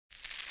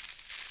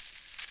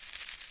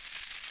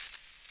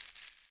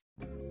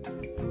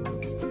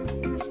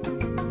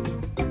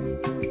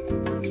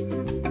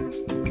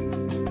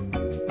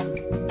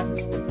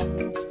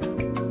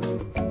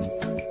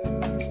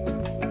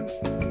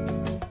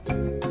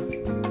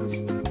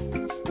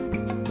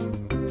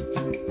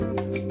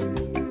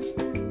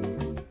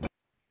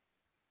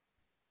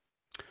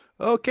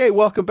Okay,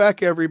 welcome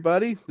back,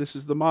 everybody. This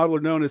is the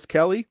modeler known as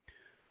Kelly.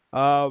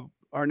 Uh,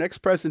 our next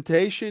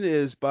presentation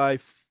is by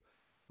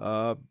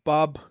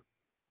Bob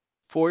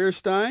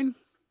Feuerstien,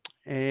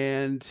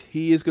 and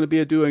he is going to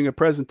be doing a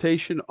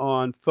presentation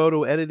on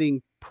photo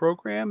editing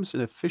programs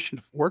and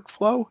efficient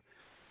workflow.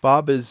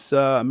 Bob is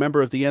a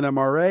member of the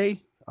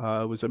NMRA,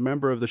 was a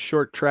member of the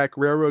Short Track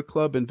Railroad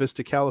Club in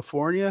Vista,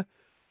 California.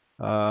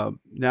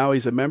 Now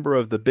he's a member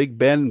of the Big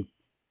Bend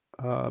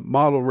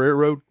Model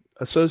Railroad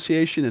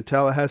Association in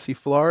Tallahassee,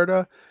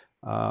 Florida.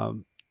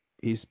 Um,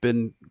 he's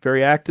been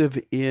very active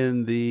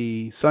in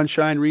the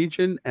Sunshine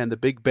region and the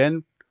Big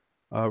Bend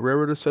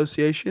Railroad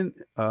Association,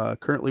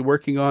 currently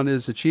working on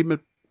his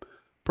achievement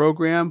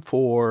program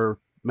for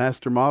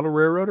Master Model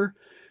Railroader.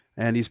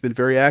 And he's been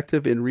very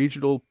active in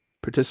regional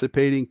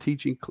participating,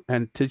 teaching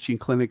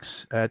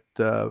clinics at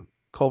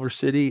Culver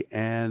City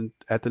and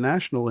at the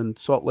National in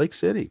Salt Lake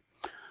City.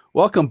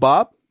 Welcome,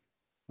 Bob.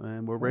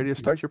 And we're ready to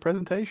start your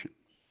presentation.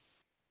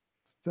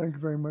 Thank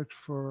you very much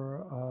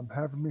for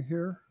having me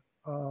here.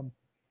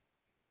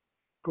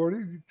 Gordy,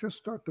 you just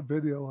start the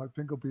video. I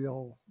think it'll be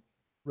all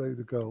ready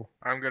to go.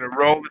 I'm going to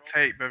roll the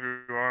tape,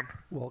 everyone.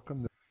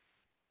 Welcome.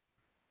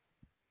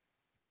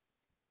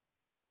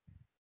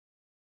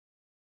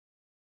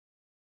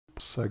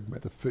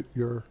 Segment to fit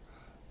your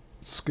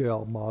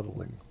scale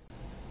modeling.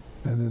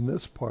 And in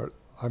this part,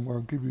 I'm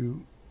going to give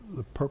you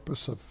the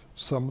purpose of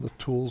some of the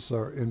tools that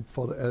are in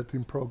photo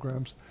editing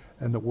programs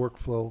and the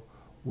workflow,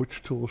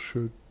 which tool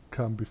should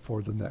come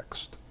before the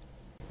next.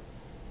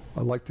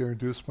 I'd like to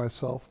introduce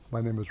myself. My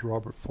name is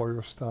Robert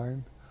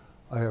Feuerstien.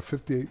 I have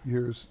 58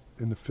 years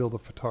in the field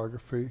of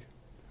photography.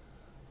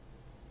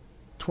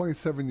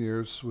 27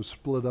 years was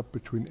split up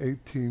between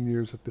 18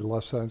 years at the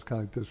Los Angeles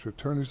County District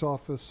Attorney's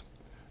Office,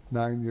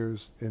 9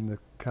 years in the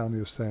County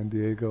of San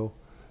Diego,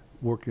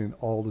 working in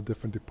all the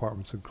different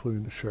departments,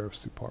 including the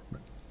Sheriff's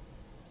Department.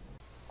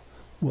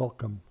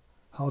 Welcome.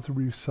 How to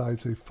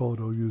resize a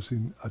photo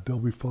using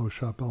Adobe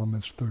Photoshop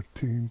Elements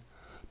 13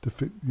 to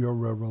fit your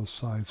railroad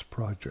size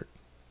project.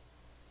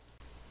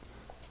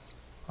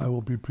 I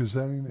will be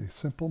presenting a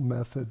simple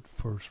method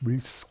for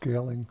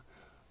rescaling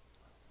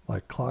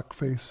like clock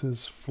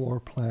faces,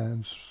 floor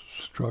plans,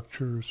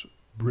 structures,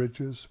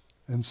 bridges,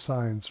 and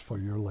signs for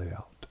your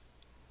layout.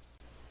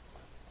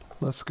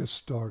 Let's get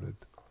started.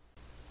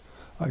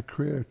 I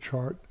create a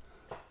chart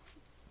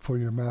for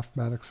your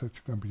mathematics that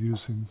you're going to be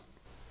using.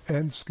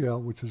 End scale,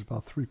 which is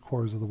about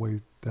 3/4 of the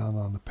way down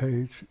on the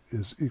page,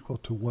 is equal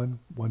to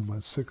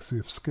 1/160th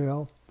of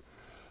scale.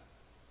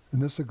 In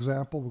this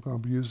example, we're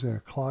going to be using a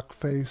clock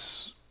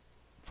face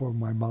for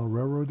my model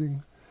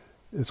railroading.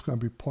 It's going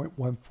to be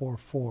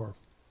 0.144.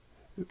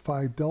 If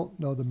I don't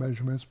know the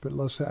measurements, but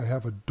let's say I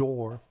have a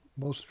door,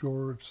 most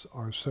doors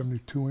are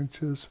 72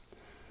 inches.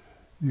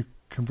 You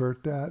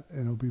convert that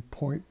and it'll be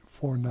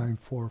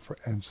 0.494 for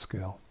end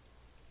scale.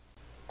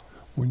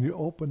 When you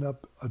open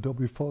up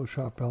Adobe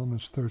Photoshop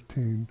Elements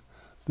 13,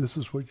 this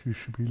is what you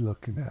should be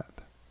looking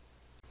at.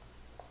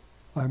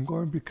 I'm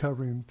going to be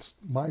covering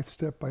my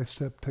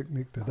step-by-step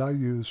technique that I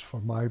use for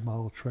my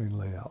model train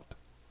layout.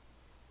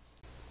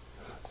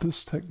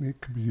 This technique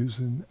can be used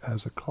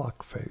as a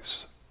clock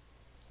face,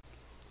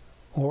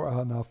 or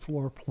on a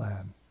floor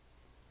plan,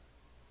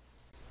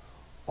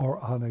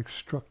 or on a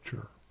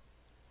structure,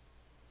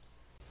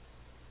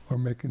 or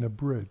making a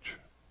bridge.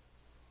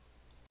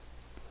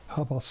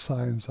 How about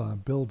signs on a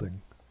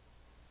building?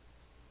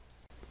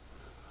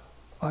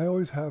 I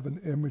always have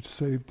an image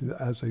saved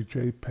as a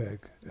JPEG,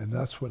 and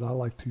that's what I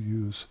like to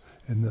use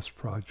in this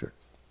project.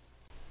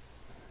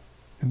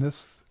 In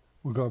this,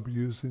 we're going to be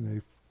using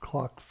a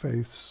clock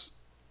face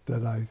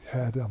that I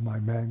had on my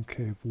man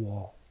cave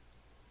wall.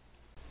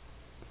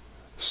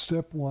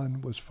 Step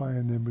 1 was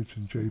finding an image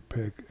in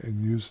JPEG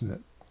and using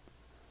it.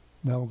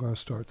 Now we're going to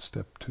start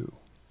step 2.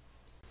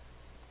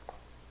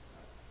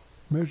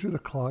 Measure the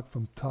clock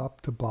from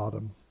top to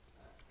bottom,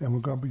 and we're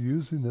going to be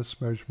using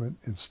this measurement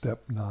in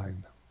step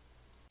 9.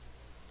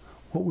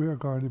 What we are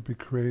going to be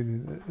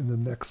creating in the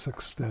next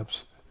 6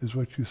 steps is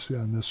what you see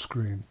on this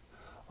screen.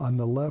 On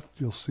the left,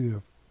 you'll see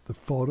the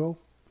photo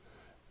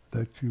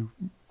that you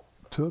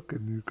took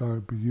and you're going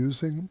to be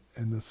using,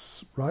 and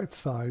this right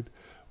side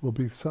will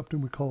be something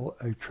we call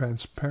a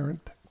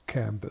transparent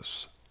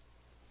canvas.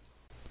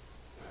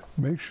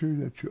 Make sure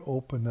that you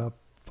open up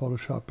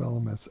Photoshop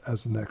Elements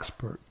as an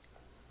expert.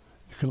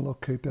 You can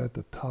locate that at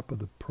the top of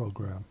the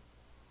program.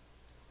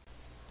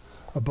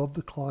 Above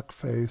the clock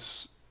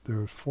face,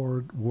 there are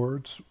 4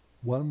 words.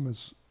 One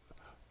is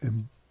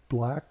in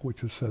black,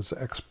 which it says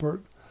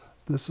expert.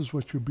 This is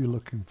what you'll be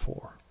looking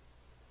for.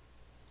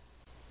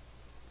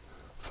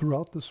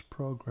 Throughout this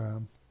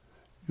program,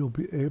 you'll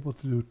be able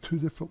to do 2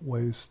 different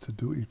ways to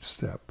do each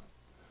step.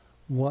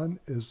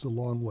 One is the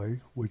long way,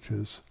 which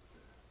is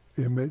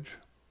image,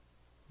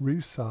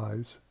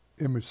 resize,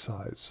 image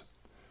size.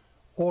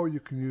 Or you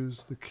can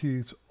use the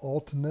keys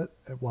alternate,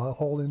 and while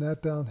holding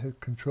that down,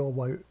 hit Control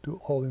while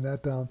holding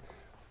that down,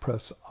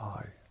 press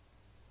I.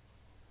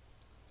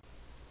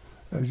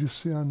 As you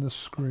see on the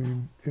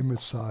screen,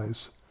 image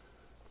size,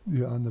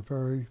 you're on the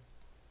very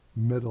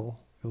middle,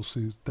 you'll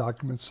see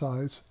document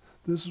size.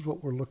 This is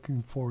what we're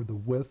looking for: the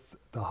width,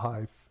 the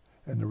height,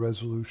 and the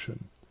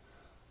resolution.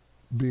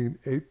 Being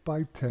 8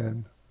 by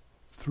 10,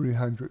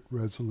 300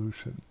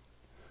 resolution.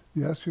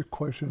 The answer to your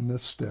question in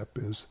this step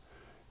is,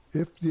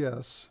 if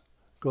yes,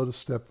 go to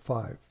step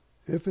 5.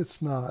 If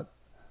it's not,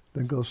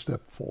 then go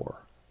step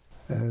 4.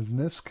 And in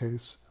this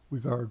case, we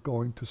are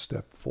going to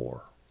step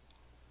 4.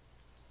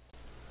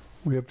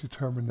 We have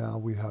determined now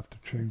we have to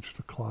change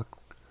the clock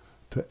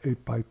to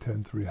 8 by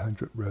 10,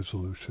 300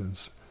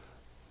 resolutions.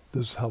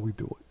 This is how we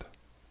do it.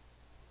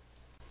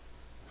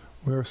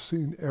 We're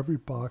seeing every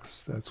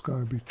box that's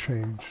going to be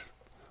changed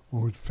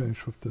when we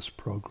finish with this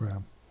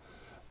program.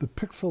 The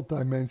pixel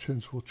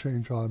dimensions will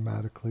change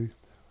automatically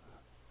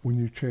when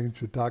you change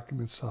the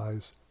document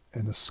size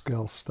and the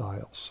scale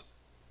styles.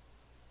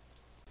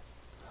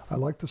 I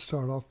like to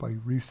start off by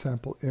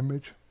resample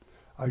image.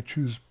 I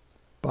choose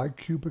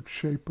bicubic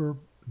shaper,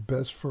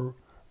 best for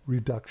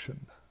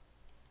reduction.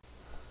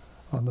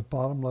 On the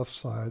bottom left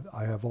side,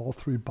 I have all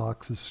 3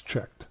 boxes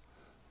checked.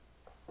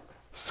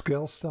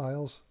 Scale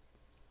styles,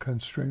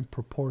 constraint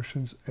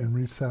proportions, and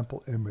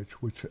resample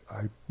image, which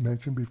I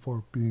mentioned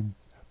before being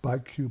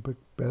bicubic,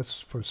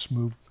 best for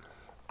smooth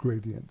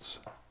gradients.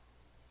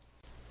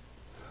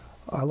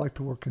 I like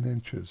to work in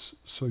inches,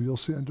 so you'll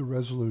see under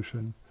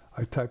resolution,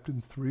 I typed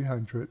in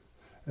 300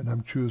 and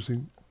I'm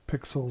choosing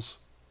pixels,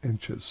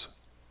 inches.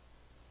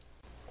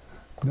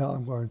 Now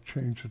I'm going to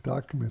change the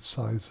document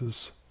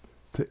sizes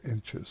to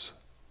inches.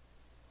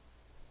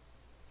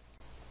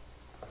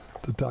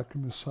 The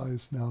document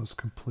size now is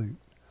complete.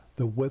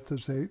 The width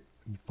is 8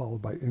 and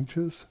followed by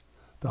inches.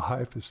 The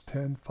height is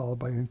 10 followed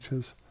by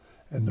inches.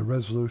 And the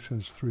resolution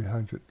is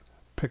 300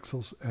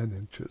 pixels and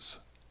inches.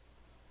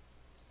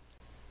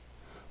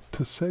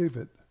 To save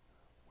it,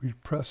 we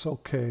press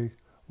OK,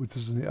 which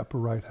is in the upper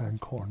right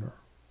hand corner.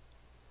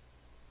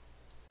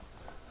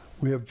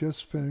 We have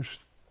just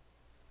finished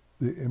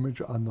the image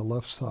on the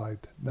left side.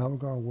 Now we're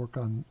going to work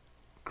on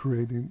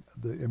creating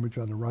the image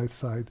on the right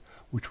side,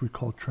 which we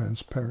call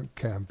transparent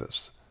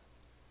canvas.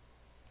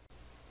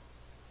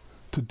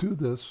 To do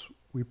this,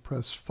 we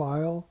press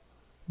File,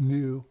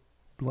 New,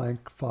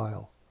 Blank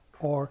File,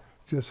 or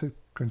just hit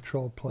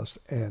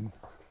Control+N.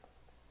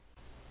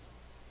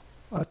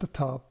 At the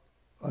top,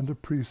 under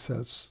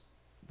Presets,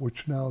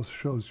 which now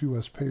shows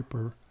US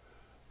paper,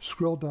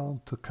 scroll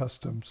down to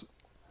Customs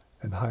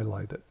and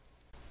highlight it.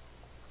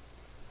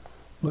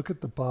 Look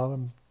at the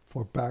bottom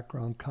for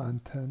background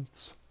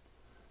contents.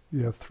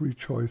 You have 3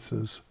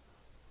 choices.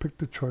 Pick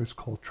the choice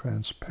called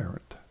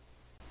Transparent.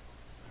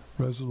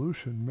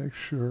 Resolution, make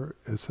sure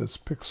it says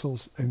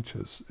pixels,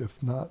 inches.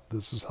 If not,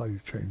 this is how you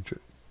change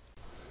it.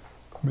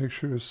 Make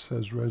sure it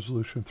says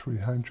resolution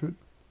 300.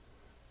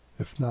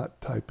 If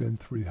not, type in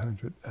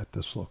 300 at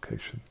this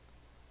location.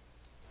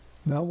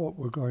 Now what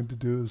we're going to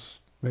do is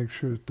make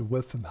sure that the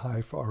width and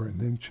height are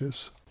in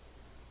inches.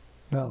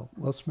 Now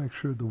let's make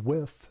sure the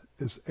width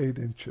is 8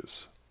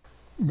 inches.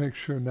 Make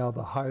sure now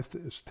the height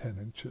is 10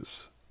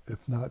 inches. If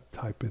not,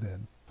 type it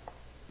in.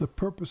 The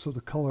purpose of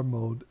the color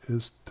mode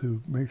is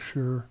to make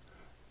sure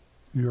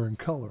you're in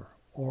color,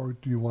 or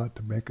do you want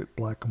to make it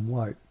black and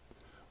white?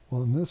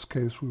 Well, in this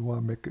case, we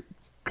want to make it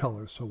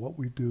color. So what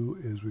we do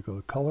is we go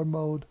to color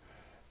mode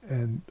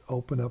and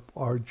open up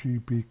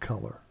RGB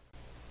color.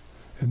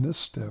 In this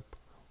step,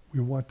 we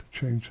want to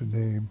change the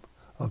name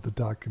of the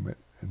document,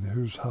 and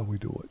here's how we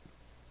do it.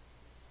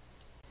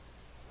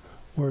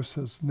 Where it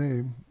says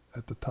name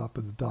at the top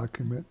of the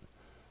document,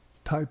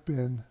 type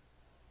in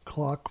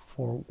clock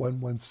for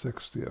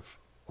 1/160th,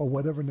 or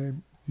whatever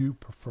name you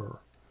prefer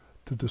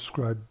to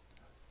describe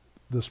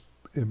this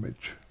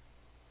image.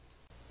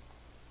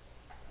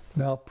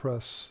 Now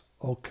press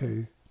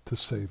OK to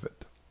save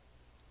it.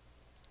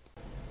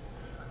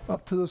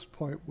 Up to this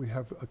point, we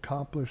have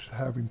accomplished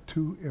having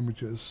 2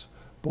 images,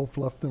 both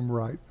left and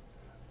right,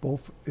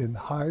 both in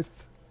height,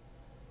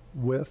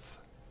 width,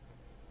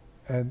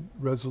 and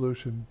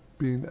resolution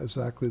being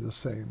exactly the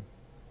same.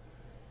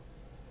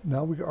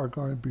 Now we are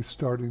going to be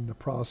starting the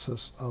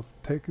process of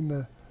taking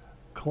the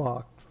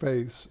clock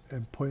face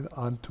and putting it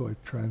onto a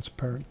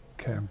transparent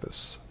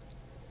canvas.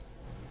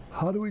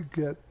 How do we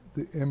get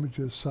the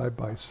images side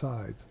by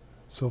side?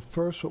 So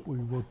first what we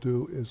will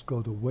do is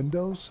go to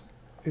Windows,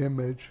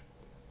 Image,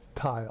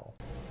 Tile.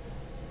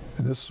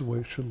 And this is the way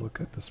it should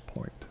look at this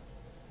point.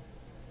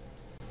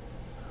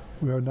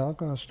 We are now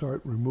going to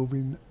start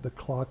removing the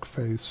clock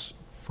face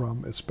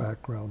from its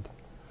background.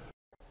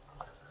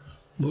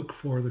 Look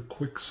for the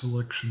Quick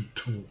Selection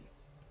tool.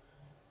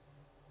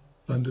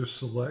 Under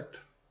Select,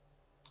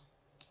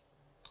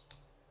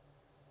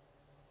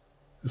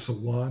 it's a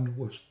wand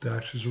with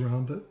dashes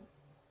around it.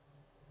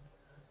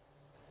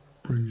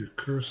 Bring your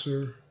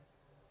cursor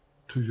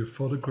to your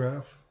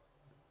photograph,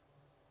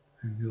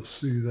 and you'll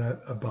see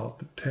that about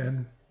the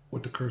 10,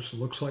 what the cursor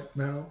looks like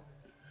now,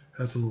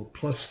 has a little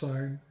plus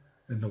sign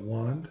and the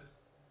wand.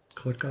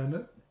 Click on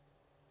it,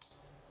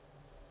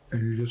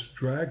 and you just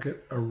drag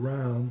it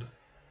around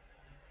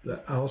the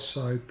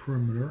outside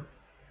perimeter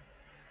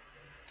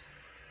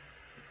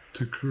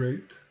to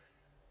create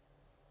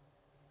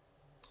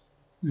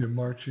your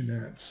marching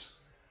ants.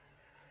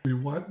 We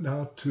want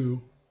now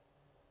to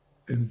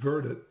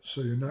invert it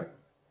so you're not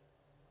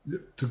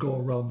to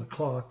go around the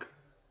clock,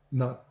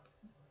 not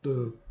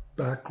the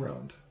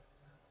background.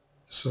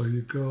 So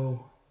you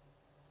go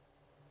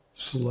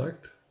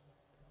select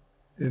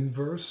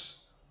inverse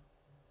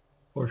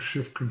or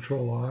shift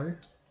control I,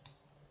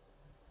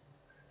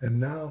 and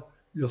now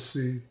you'll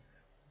see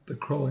the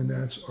crawling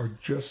ants are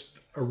just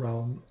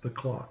around the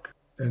clock.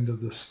 End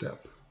of the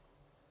step.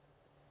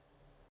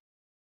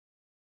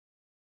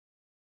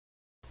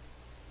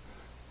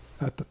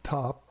 At the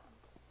top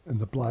in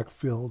the black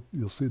field,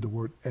 you'll see the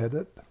word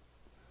edit.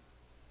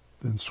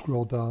 Then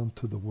scroll down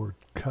to the word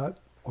cut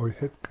or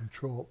hit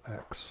Control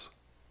X.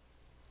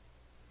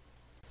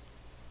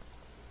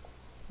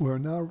 We're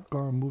now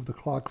going to move the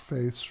clock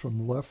face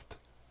from left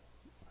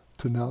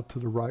to now to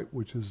the right,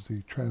 which is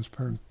the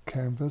transparent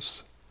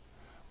canvas.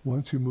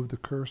 Once you move the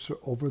cursor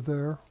over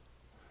there,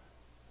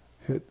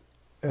 hit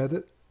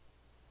edit,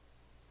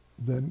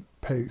 then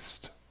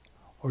paste,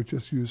 or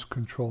just use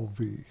Control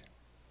V.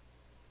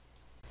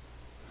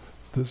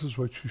 This is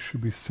what you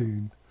should be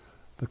seeing.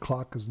 The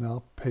clock is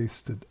now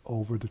pasted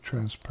over the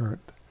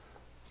transparent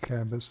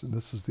canvas, and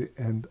this is the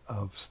end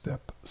of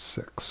step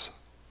 6.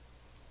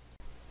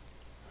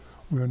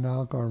 We are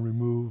now going to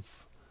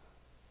remove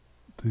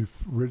the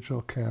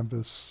original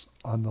canvas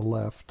on the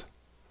left,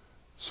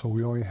 so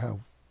we only have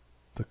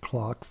the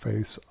clock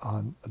face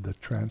on the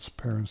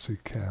transparency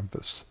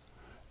canvas.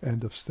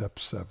 End of step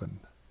 7.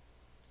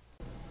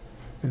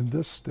 In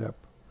this step,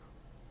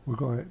 we're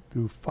going to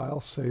do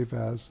File Save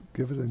As,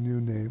 give it a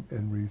new name,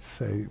 and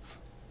resave.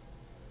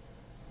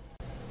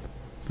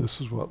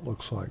 This is what it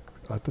looks like.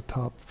 At the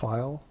top,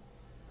 File,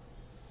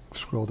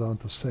 scroll down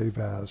to Save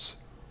As,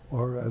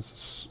 or as a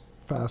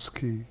fast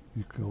key,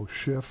 you can go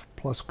Shift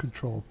plus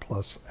Control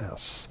plus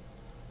S.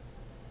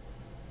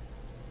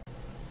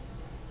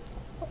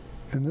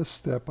 In this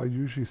step, I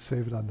usually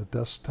save it on the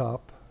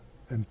desktop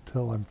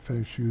until I'm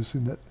finished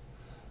using it.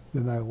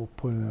 Then I will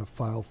put it in a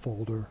file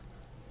folder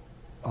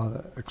on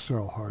an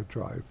external hard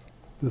drive.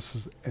 This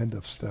is the end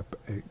of step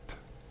 8.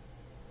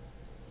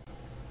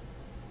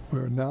 We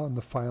are now in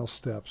the final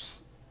steps,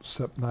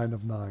 step 9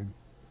 of 9.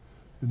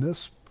 In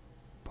this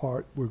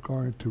part, we're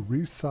going to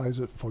resize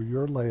it for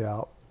your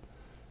layout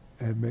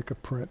and make a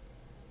print.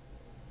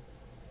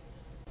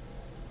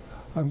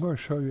 I'm going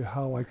to show you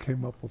how I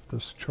came up with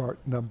this chart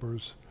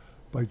numbers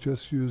by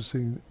just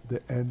using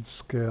the end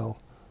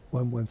scale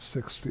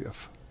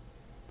 1/160th.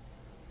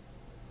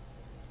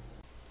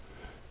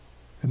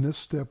 In this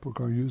step, we're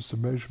going to use the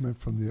measurement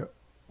from the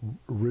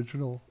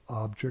original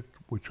object,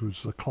 which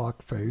was the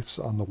clock face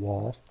on the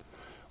wall,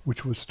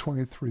 which was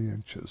 23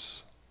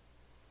 inches.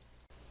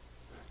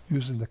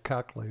 Using the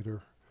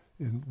calculator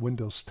in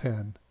Windows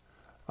 10,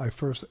 I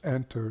first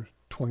enter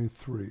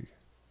 23.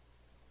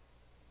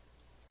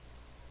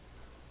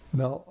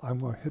 Now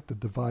I'm going to hit the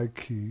divide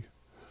key,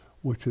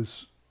 which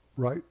is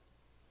right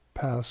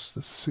past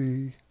the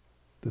C,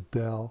 the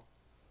del,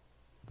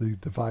 the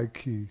divide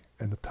key,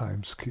 and the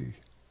times key.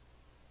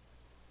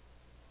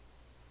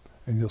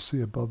 And you'll see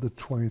above the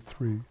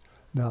 23,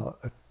 now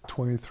a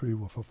 23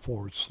 with a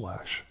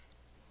 /.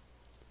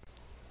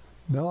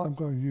 Now I'm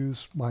going to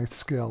use my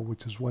scale,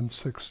 which is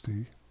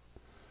 160,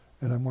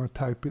 and I'm going to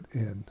type it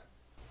in.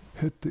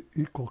 Hit the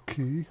equal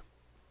key,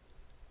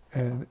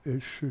 and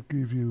it should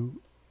give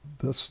you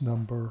this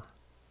number,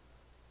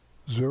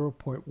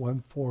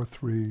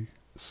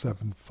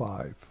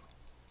 0.14375.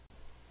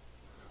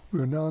 We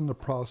are now in the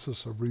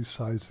process of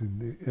resizing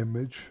the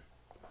image.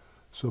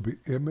 So it'll be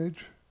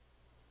image,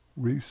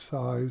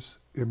 resize,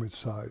 image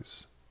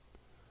size.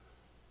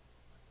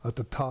 At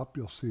the top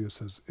you'll see it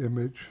says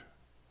image,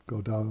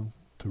 go down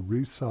to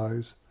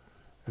resize,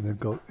 and then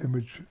go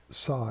image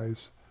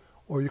size,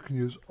 or you can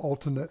use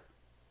alternate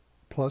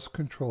plus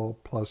Control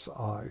plus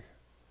I.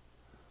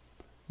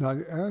 Now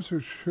your answer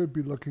should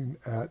be looking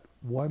at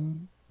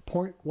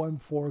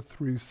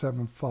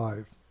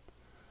 1.14375,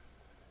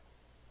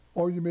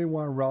 or you may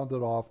want to round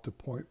it off to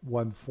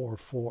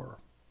 0.144.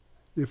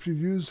 If you're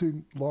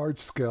using large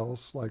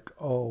scales like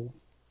O,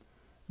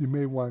 you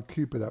may want to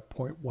keep it at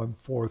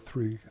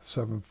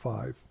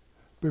 0.14375.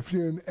 But if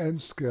you're in N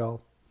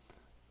scale,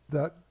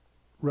 that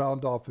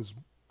round off is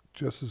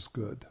just as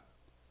good,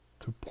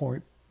 to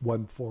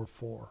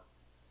 0.144.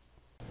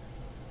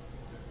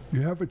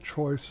 You have a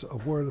choice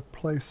of where to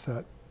place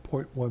that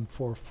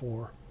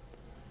 0.144,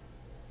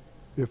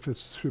 if it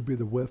should be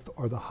the width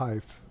or the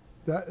height.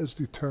 That is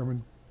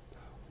determined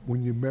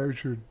when you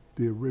measured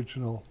the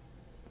original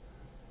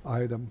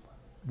item,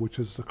 which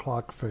is the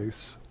clock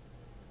face.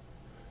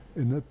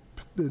 In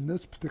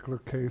this particular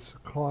case, the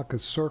clock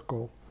is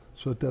circle,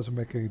 so it doesn't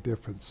make any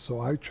difference.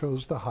 So I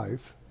chose the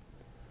height,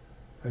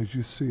 as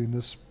you see in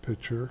this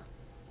picture,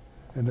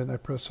 and then I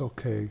press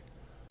OK.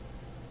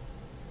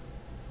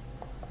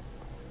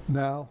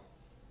 Now,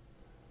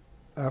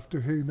 after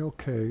hitting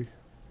OK,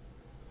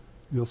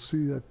 you'll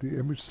see that the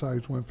image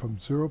size went from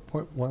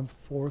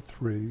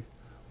 0.143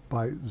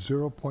 by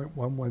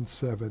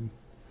 0.117,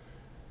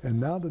 and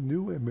now the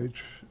new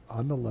image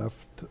on the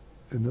left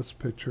in this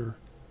picture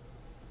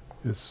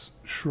is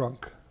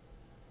shrunk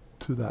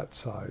to that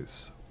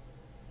size.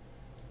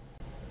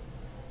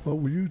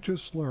 What you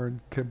just learned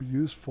can be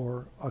used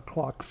for a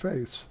clock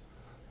face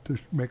to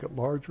make it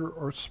larger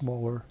or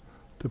smaller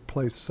to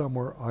place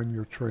somewhere on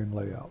your train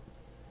layout.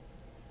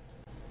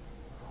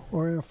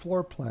 Or in a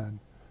floor plan,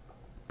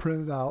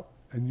 print it out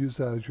and use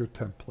that as your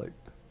template.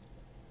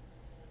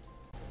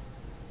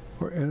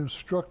 Or in a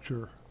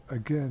structure,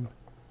 again,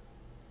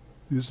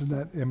 using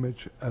that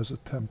image as a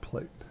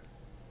template.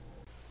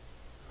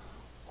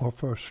 Or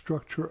for a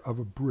structure of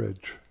a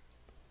bridge,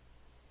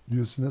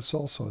 using this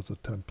also as a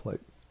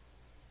template.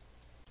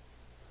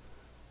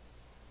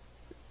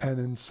 And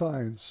in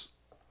signs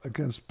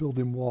against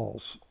building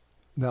walls.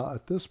 Now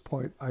at this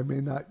point, I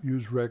may not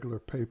use regular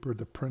paper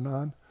to print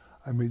on.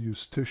 I may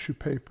use tissue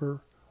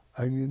paper,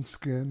 onion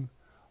skin,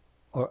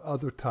 or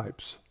other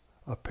types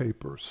of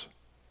papers.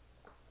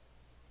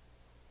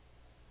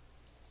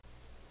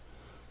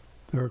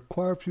 There are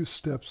quite a few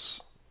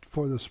steps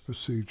for this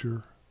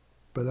procedure,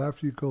 but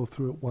after you go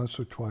through it once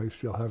or twice,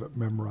 you'll have it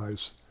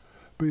memorized.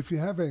 But if you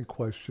have any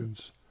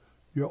questions,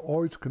 you're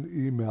always going to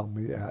email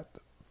me at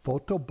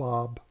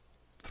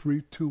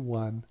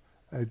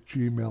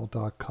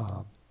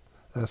photobob321@gmail.com.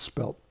 That's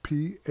spelled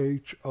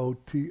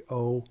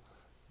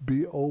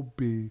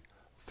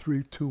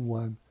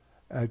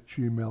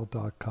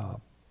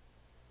PHOTOBOB321@gmail.com.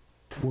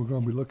 We're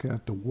going to be looking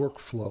at the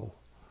workflow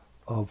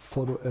of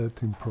photo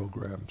editing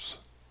programs.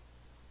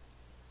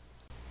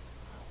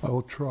 I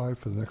will try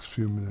for the next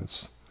few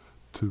minutes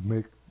to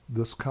make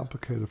this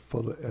complicated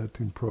photo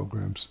editing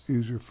programs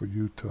easier for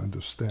you to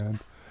understand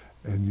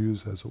and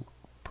use as a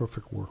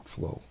perfect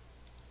workflow.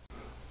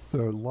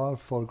 There are a lot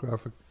of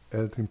photographic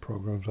editing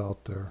programs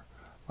out there.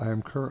 I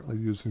am currently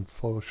using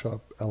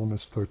Photoshop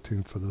Elements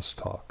 13 for this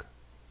talk.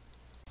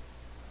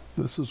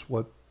 This is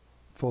what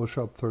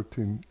Photoshop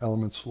 13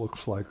 Elements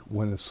looks like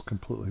when it's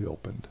completely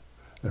opened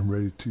and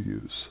ready to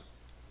use.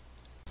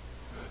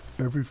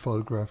 Every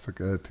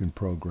photographic editing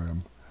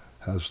program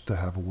has to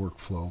have a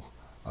workflow.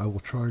 I will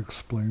try to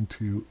explain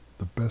to you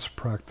the best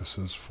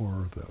practices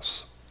for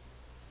this.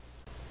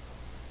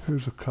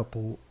 Here's a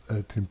couple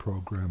editing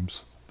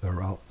programs that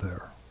are out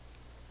there.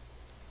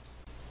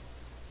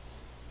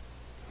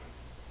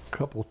 A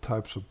couple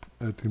types of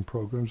editing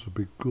programs would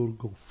be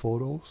Google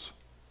Photos,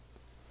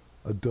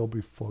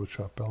 Adobe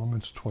Photoshop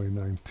Elements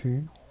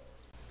 2019,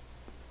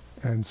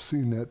 and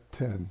CNET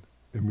 10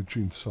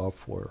 imaging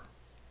software.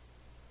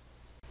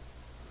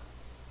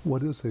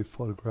 What is a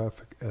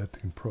photographic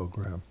editing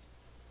program?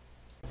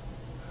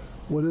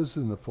 What is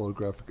in a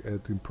photographic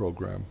editing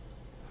program?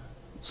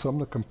 Some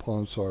of the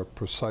components are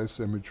precise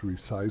image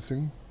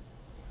resizing,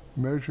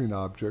 measuring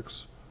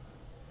objects,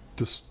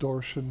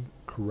 distortion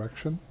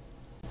correction,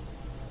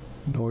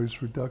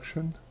 noise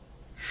reduction,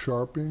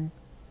 sharpening,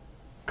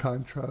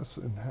 contrast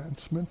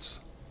enhancements,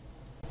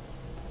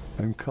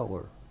 and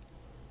color.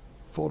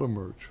 Photo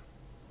merge.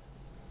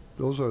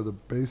 Those are the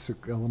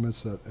basic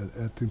elements that an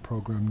editing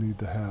program need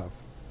to have.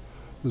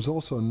 There's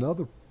also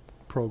another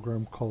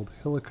program called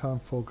Helicon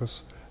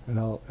Focus, and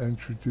I'll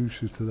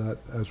introduce you to that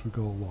as we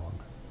go along.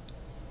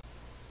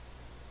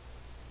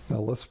 Now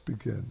let's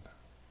begin.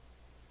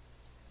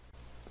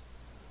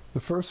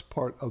 The first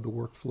part of the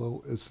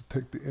workflow is to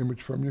take the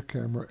image from your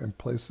camera and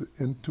place it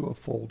into a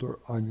folder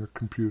on your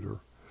computer.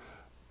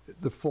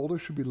 The folder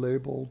should be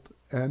labeled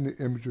and the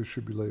images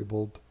should be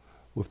labeled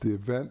with the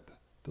event,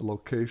 the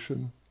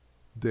location,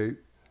 date,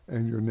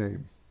 and your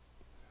name.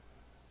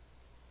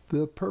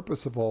 The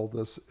purpose of all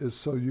this is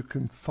so you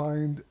can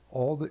find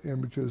all the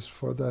images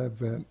for that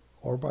event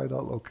or by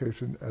that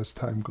location as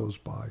time goes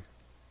by.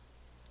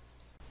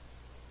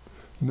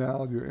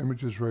 Now your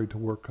image is ready to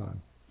work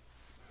on.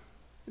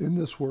 In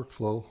this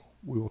workflow,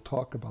 we will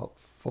talk about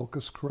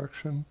focus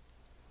correction,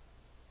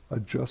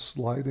 adjust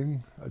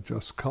lighting,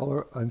 adjust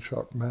color,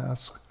 unsharp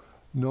mask,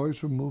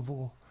 noise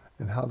removal,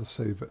 and how to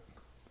save it.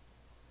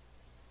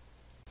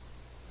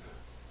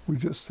 We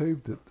just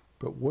saved it,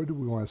 but where do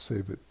we want to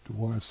save it? Do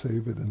we want to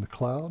save it in the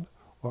cloud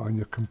or on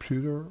your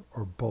computer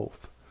or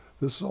both?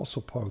 This is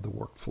also part of the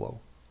workflow.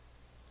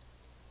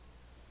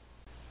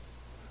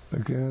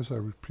 Again, as I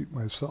repeat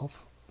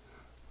myself,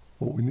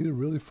 what we need to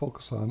really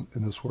focus on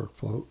in this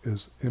workflow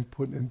is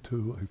input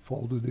into a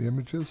folder the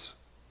images,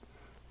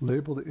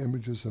 label the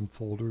images and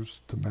folders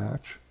to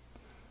match,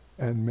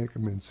 and make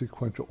them in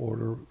sequential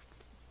order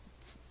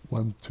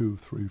 1, 2,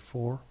 3,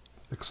 4,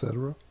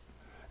 etc.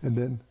 And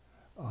then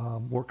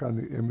work on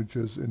the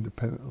images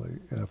independently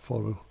in a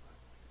photo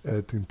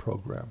editing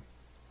program.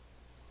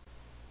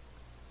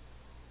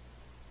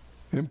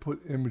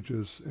 Input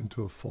images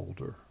into a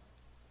folder.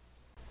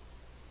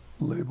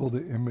 Label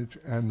the image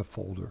and the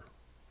folder.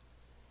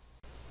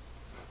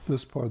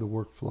 This part of the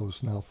workflow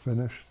is now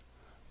finished.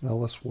 Now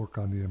let's work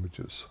on the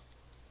images.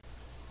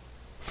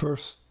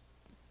 First,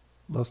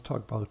 let's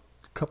talk about a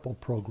couple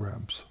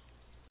programs.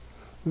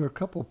 There are a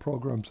couple of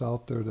programs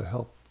out there to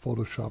help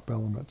Photoshop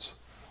Elements.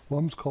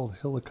 One's called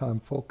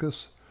Helicon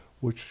Focus,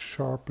 which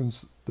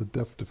sharpens the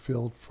depth of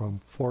field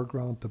from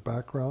foreground to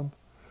background.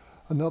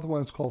 Another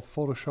one is called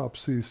Photoshop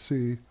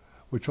CC,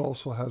 which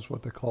also has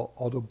what they call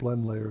auto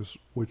blend layers,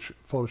 which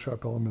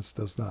Photoshop Elements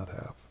does not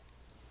have.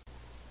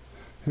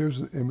 Here's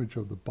an image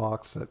of the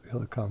box that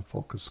Helicon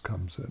Focus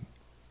comes in.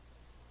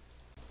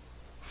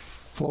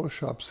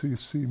 Photoshop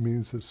CC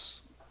means it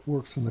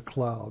works in the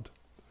cloud.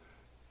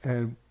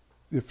 And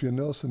if you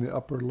notice in the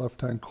upper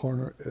left-hand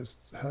corner, it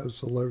has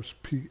the letters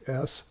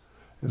PS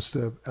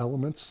instead of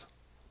Elements.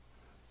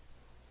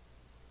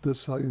 This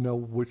is how you know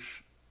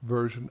which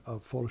version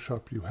of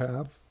Photoshop you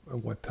have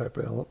and what type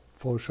of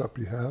Photoshop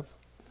you have.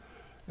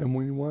 And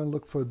when you want to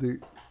look for the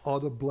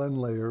auto blend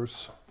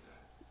layers,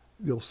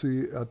 you'll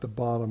see at the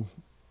bottom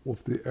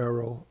with the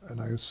arrow,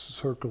 and I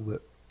circled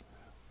it,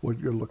 what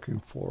you're looking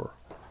for.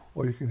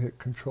 Or you can hit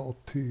Control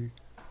T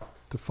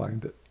to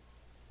find it.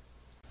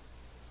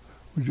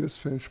 We just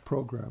finished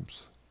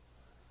programs.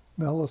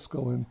 Now let's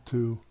go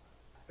into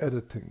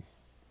editing.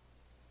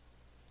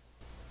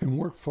 In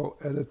workflow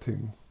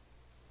editing,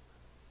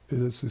 it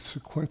is a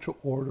sequential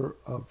order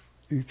of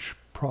each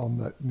problem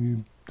that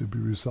needs to be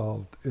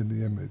resolved in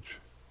the image.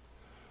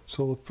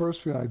 So the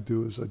first thing I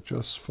do is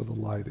adjust for the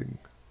lighting.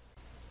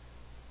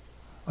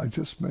 I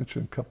just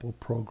mentioned a couple of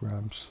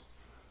programs,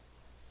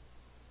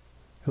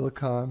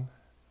 Helicon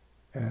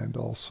and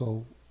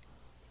also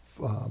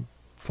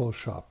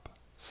Photoshop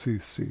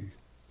CC.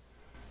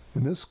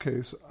 In this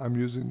case, I'm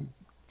using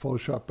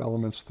Photoshop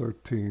Elements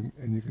 13,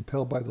 and you can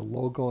tell by the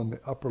logo in the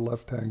upper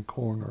left-hand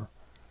corner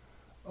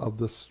of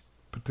this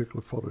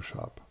particular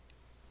Photoshop.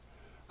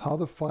 How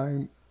to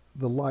find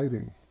the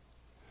lighting.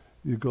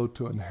 You go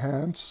to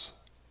Enhance,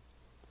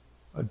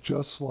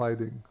 Adjust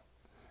Lighting,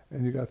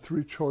 and you got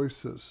three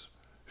choices: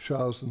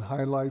 shadows and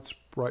highlights,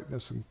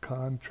 brightness and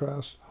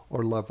contrast,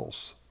 or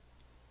levels.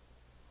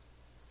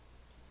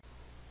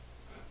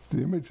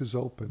 The image is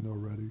open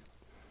already,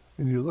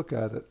 and you look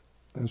at it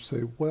and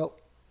say, well,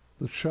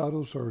 the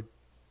shadows are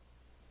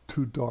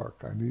too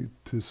dark. I need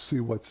to see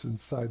what's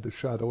inside the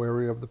shadow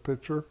area of the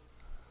picture.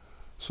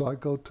 So I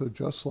go to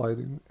Adjust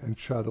Lighting and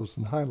Shadows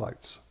and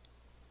Highlights,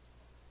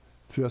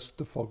 just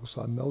to focus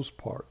on those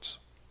parts.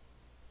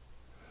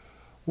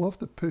 Well, if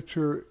the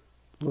picture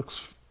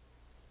looks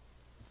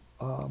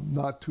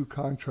not too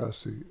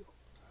contrasty,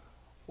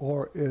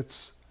 or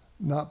it's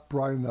not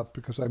bright enough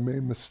because I made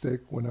a mistake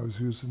when I was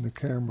using the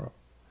camera,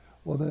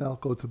 well, then I'll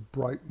go to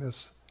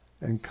Brightness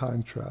and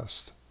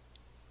Contrast.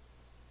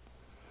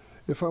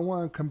 If I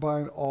want to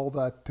combine all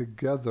that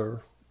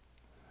together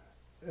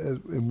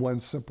in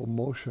one simple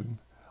motion,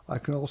 I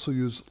can also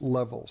use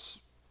levels,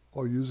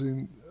 or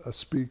using a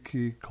speed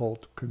key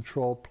called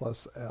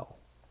Control+L.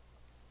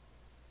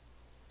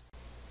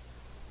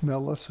 Now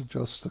let's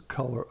adjust the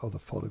color of the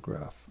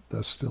photograph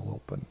that's still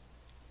open.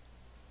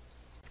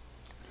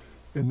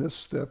 In this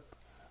step,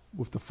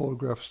 with the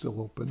photograph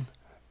still open,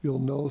 you'll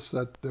notice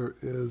that there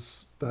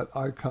is that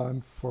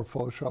icon for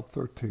Photoshop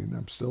 13.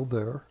 I'm still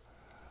there.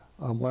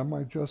 What I'm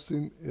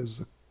adjusting is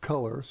the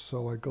color,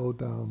 so I go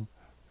down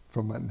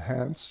from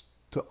Enhance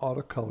to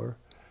Auto Color,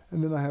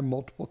 and then I have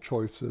multiple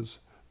choices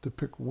to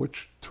pick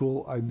which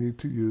tool I need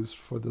to use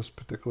for this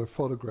particular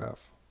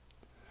photograph.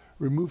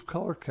 Remove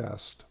color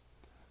cast.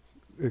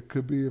 It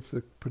could be if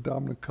the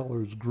predominant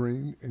color is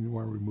green and you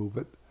want to remove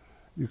it,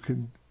 you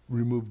can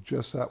remove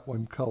just that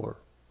one color.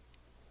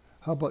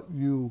 How about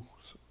hue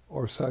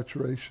or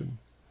saturation?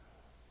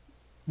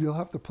 You'll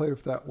have to play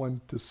with that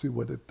one to see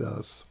what it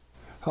does.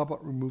 How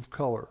about remove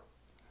color?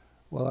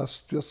 Well,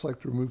 that's just like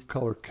to remove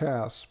color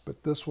cast,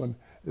 but this one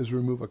is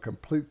remove a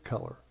complete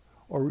color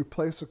or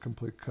replace a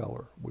complete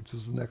color, which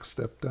is the next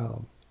step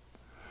down.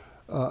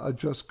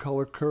 Adjust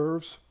color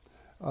curves.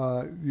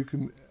 You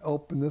can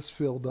open this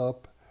field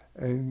up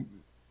and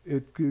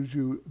it gives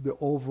you the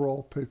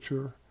overall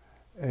picture,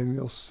 and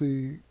you'll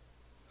see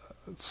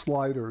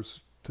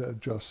sliders to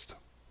adjust.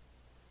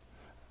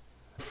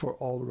 For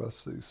all the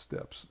rest of these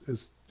steps,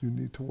 you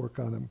need to work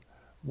on them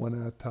one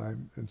at a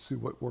time and see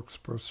what works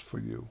best for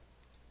you.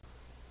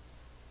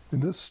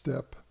 In this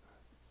step,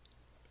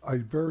 I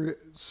very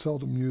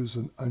seldom use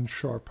an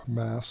unsharp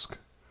mask.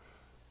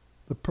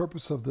 The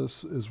purpose of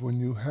this is when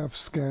you have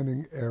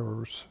scanning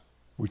errors,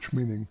 which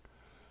meaning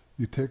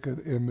you take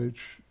an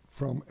image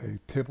from a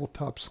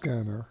tabletop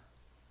scanner,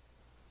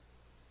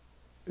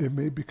 it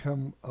may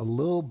become a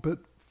little bit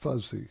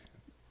fuzzy,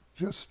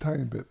 just a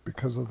tiny bit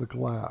because of the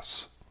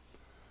glass.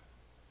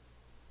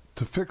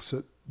 To fix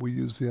it, we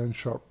use the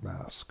unsharp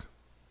mask.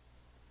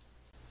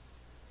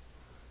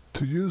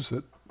 To use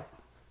it,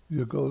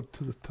 you go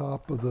to the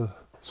top of the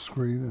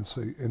screen and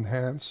say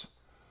Enhance,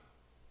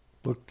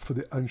 look for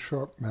the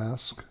unsharp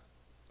mask,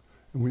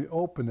 and when you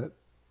open it,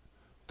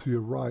 to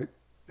your right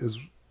is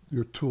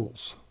your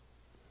tools.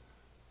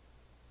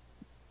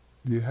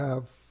 You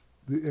have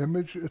the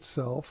image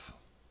itself,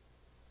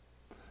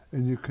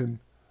 and you can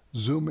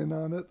zoom in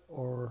on it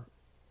or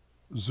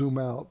zoom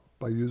out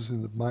by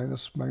using the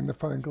minus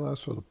magnifying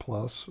glass or the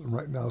plus, and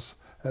right now it's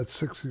at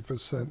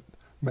 60%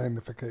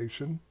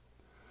 magnification.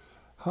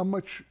 How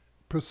much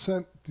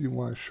percent do you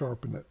want to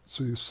sharpen it?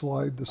 So you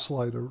slide the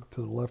slider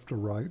to the left or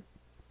right.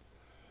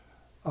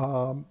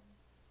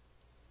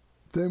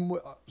 Then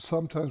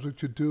sometimes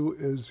what you do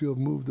is you'll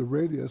move the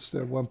radius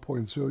at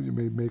 1.0. You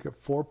may make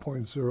it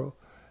 4.0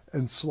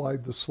 and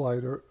slide the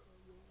slider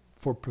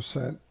for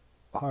percent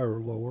higher or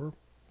lower.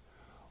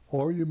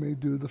 Or you may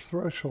do the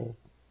threshold.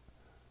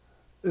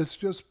 It's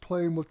just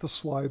playing with the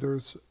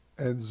sliders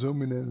and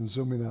zooming in and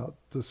zooming out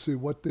to see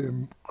what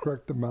the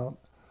correct amount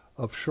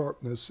of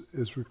sharpness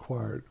is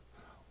required.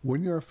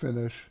 When you're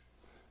finished,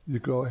 you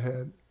go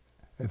ahead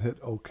and hit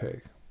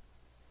OK.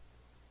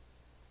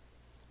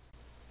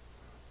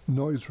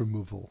 Noise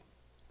removal.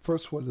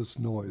 First, what is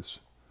noise?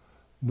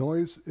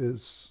 Noise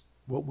is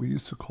what we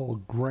used to call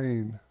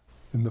grain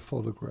in the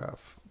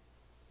photograph.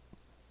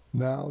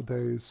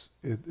 Nowadays,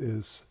 it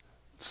is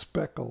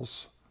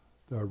speckles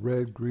that are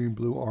red, green,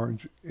 blue,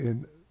 orange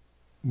in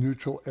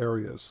neutral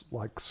areas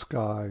like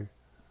sky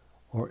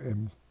or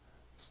in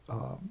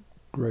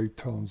gray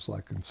tones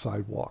like in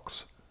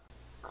sidewalks.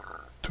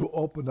 To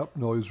open up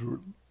noise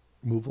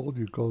removal,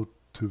 you go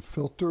to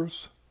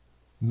Filters,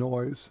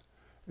 Noise,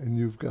 and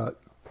you've got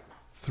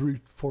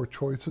 4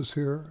 choices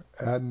here: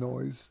 add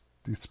noise,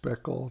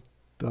 despeckle,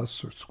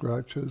 dust or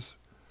scratches,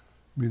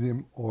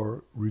 medium,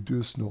 or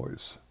reduce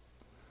noise.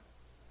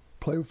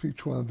 Play with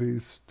each one of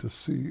these to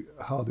see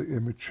how the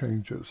image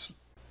changes.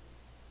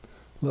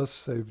 Let's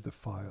save the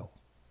file.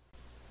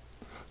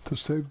 To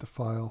save the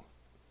file,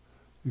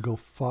 you go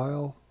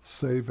File,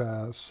 Save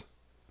As,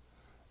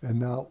 and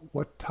now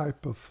what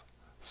type of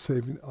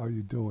saving are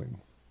you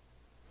doing?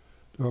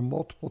 There are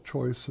multiple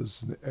choices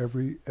in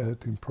every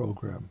editing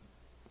program.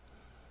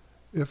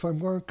 If I'm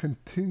going to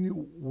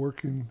continue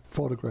working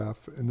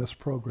photograph in this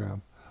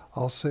program,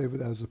 I'll save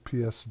it as a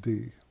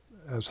PSD,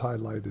 as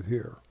highlighted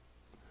here.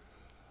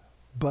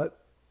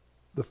 But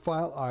the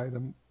file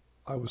item,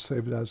 I will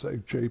save it as a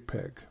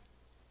JPEG.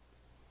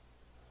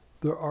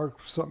 There are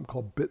something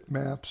called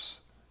bitmaps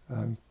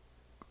and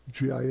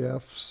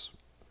GIFs,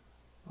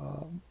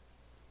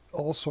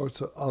 all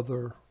sorts of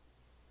other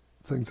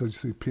things that you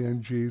see,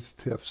 PNGs,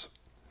 TIFFs.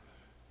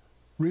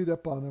 Read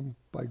up on them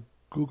by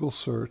Google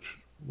search,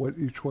 what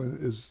each one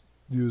is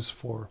used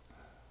for.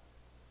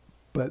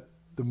 But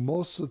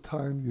most of the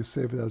time, you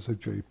save it as a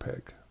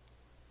JPEG.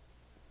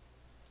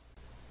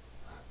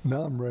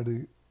 Now I'm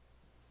ready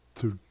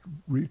to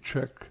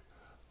recheck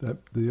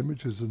that the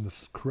image is in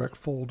the correct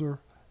folder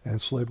and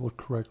it's labeled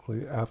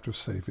correctly after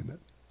saving it.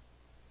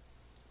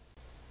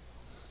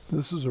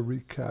 This is a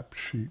recap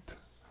sheet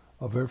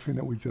of everything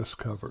that we just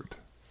covered.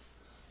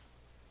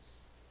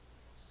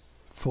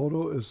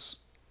 Photo is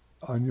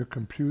on your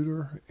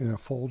computer in a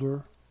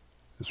folder.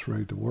 It's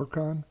ready to work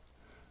on.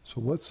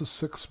 So what's the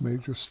 6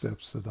 major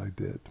steps that I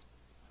did?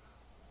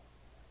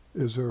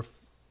 Is a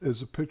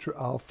picture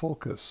out of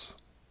focus?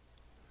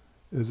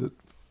 Is it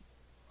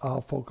out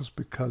of focus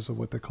because of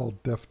what they call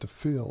depth of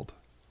field?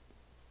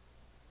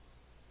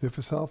 If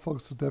it's out of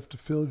focus or depth of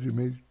field, you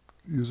may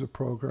use a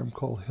program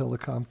called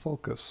Helicon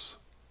Focus.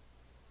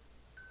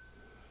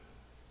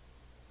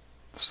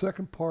 The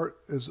second part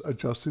is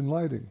adjusting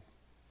lighting,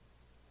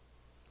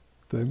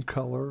 then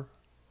color,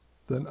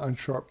 then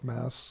unsharp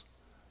mask,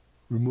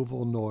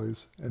 removal of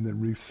noise, and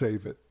then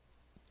resave it.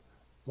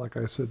 Like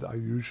I said, I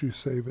usually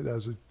save it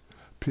as a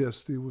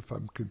PSD if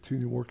I'm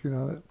continue working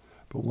on it,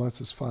 but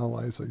once it's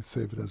finalized, I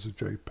save it as a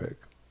JPEG.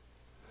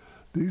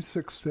 These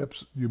 6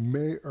 steps you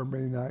may or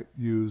may not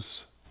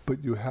use,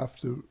 but you have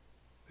to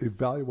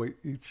evaluate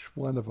each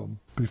one of them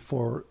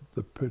before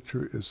the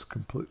picture is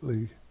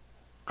completely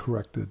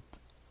corrected.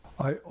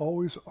 I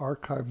always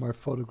archive my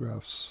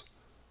photographs.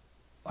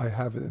 I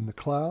have it in the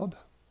cloud,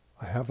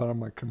 I have it on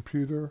my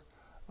computer,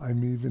 I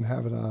may even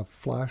have it on a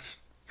flash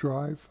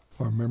drive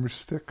or a memory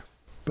stick,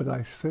 but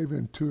I save it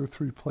in 2 or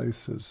 3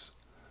 places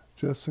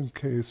just in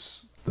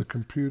case the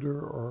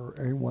computer or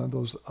any one of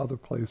those other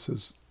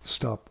places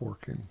stop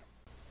working.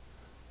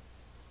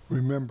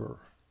 Remember,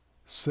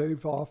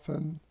 save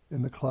often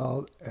in the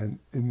cloud and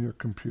in your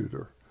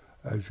computer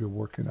as you're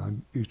working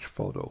on each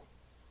photo.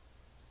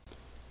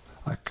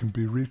 I can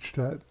be reached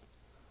at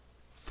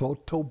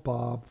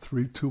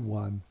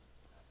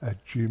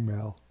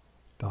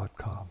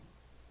photobob321@gmail.com.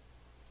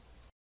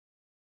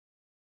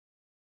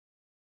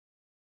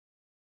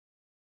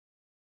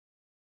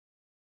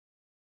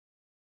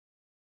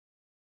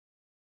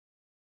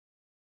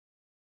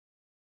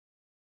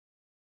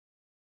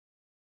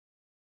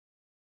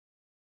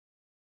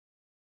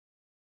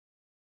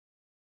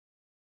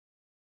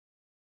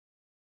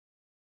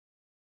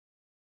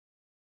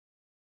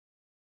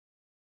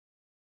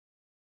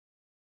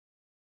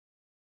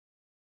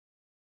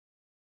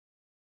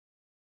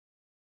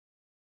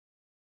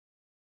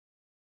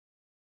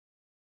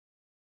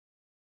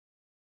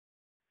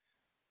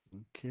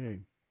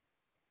 Okay.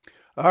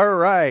 All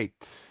right.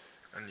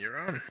 And you're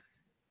on.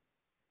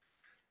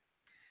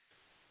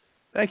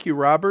 Thank you,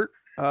 Robert.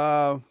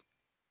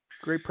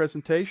 Great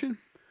presentation.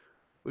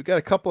 We've got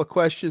a couple of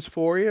questions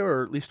for you,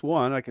 or at least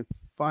one I can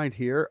find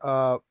here.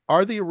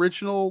 Are the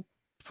original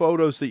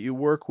photos that you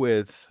work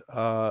with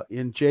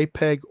in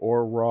JPEG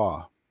or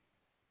RAW?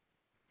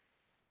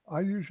 I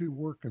usually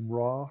work in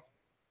RAW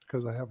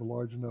because I have a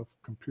large enough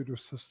computer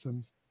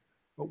system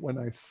but when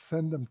I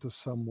send them to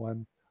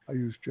someone, I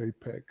use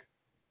JPEG.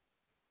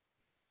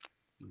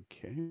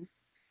 Okay.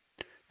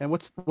 And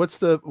what's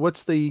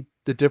the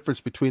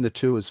difference between the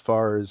two as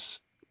far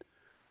as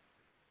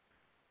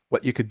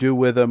what you could do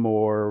with them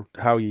or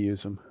how you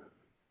use them?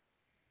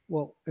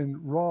 Well, in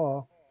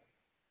RAW,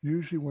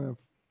 usually when a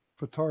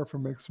photographer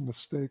makes a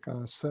mistake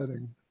on a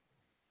setting,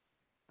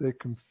 they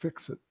can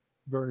fix it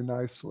very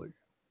nicely.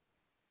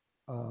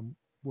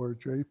 Where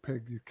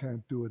JPEG, you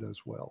can't do it as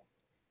well.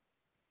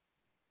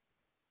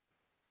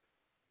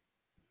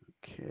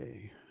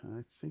 Okay,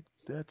 I think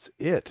that's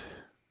it.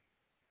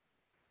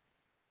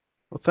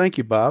 Well, thank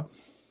you, Bob.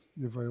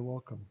 You're very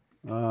welcome.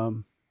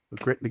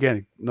 Great,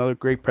 again, another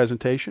great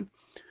presentation,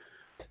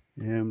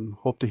 and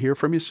hope to hear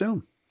from you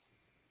soon.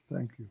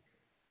 Thank you.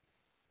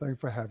 Thanks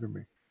for having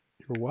me.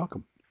 You're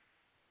welcome.